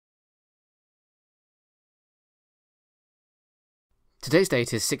Today's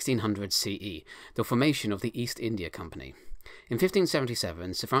date is 1600 CE, the formation of the East India Company. In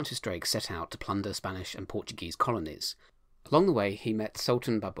 1577, Sir Francis Drake set out to plunder Spanish and Portuguese colonies. Along the way, he met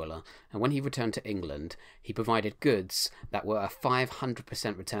Sultan Babulla, and when he returned to England, he provided goods that were a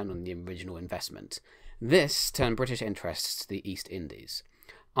 500% return on the original investment. This turned British interests to the East Indies.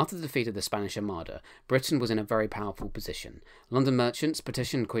 After the defeat of the Spanish Armada, Britain was in a very powerful position. London merchants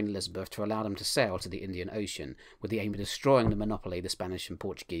petitioned Queen Elizabeth to allow them to sail to the Indian Ocean, with the aim of destroying the monopoly the Spanish and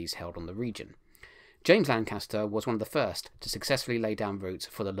Portuguese held on the region. James Lancaster was one of the first to successfully lay down routes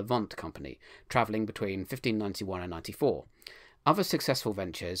for the Levant Company, travelling between 1591 and 94. Other successful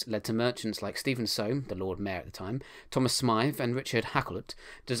ventures led to merchants like Stephen Soame, the Lord Mayor at the time, Thomas Smythe and Richard Hakluyt,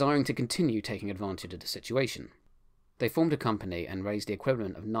 desiring to continue taking advantage of the situation. They formed a company and raised the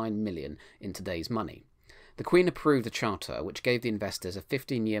equivalent of 9 million in today's money. The Queen approved the charter, which gave the investors a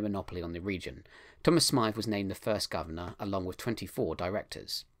 15-year monopoly on the region. Thomas Smythe was named the first governor, along with 24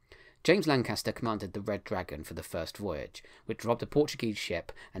 directors. James Lancaster commanded the Red Dragon for the first voyage, which robbed a Portuguese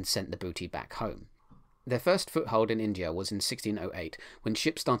ship and sent the booty back home. Their first foothold in India was in 1608, when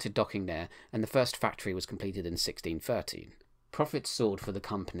ships started docking there, and the first factory was completed in 1613. Profits soared for the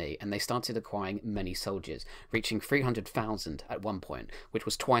company, and they started acquiring many soldiers, reaching 300,000 at one point, which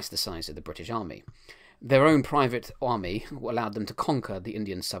was twice the size of the British Army. Their own private army allowed them to conquer the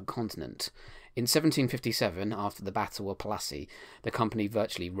Indian subcontinent. In 1757, after the Battle of Plassey, the company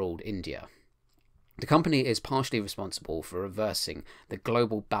virtually ruled India. The company is partially responsible for reversing the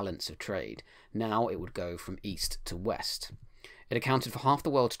global balance of trade. Now it would go from east to west. It accounted for half the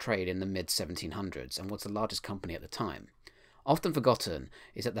world's trade in the mid-1700s and was the largest company at the time. Often forgotten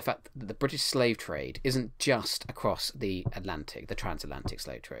is that the fact that the British slave trade isn't just across the Atlantic, the transatlantic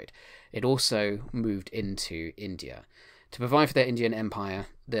slave trade. It also moved into India. To provide for their Indian empire,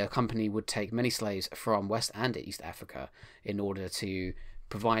 the company would take many slaves from West and East Africa in order to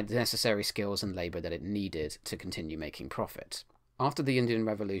provide the necessary skills and labour that it needed to continue making profit. After the Indian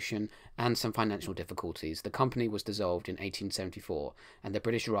Revolution and some financial difficulties, the company was dissolved in 1874, and the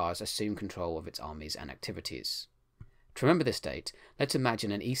British Raj assumed control of its armies and activities. To remember this date, let's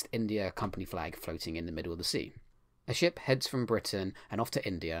imagine an East India Company flag floating in the middle of the sea. A ship heads from Britain and off to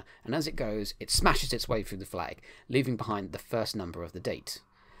India, and as it goes, it smashes its way through the flag, leaving behind the first number of the date.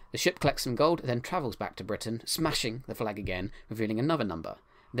 The ship collects some gold, then travels back to Britain, smashing the flag again, revealing another number.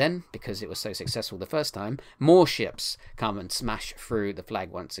 Then, because it was so successful the first time, more ships come and smash through the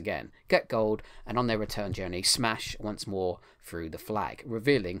flag once again, get gold, and on their return journey, smash once more through the flag,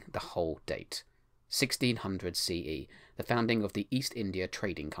 revealing the whole date. 1600 CE, the founding of the East India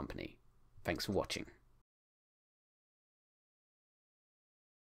Trading Company. Thanks for watching.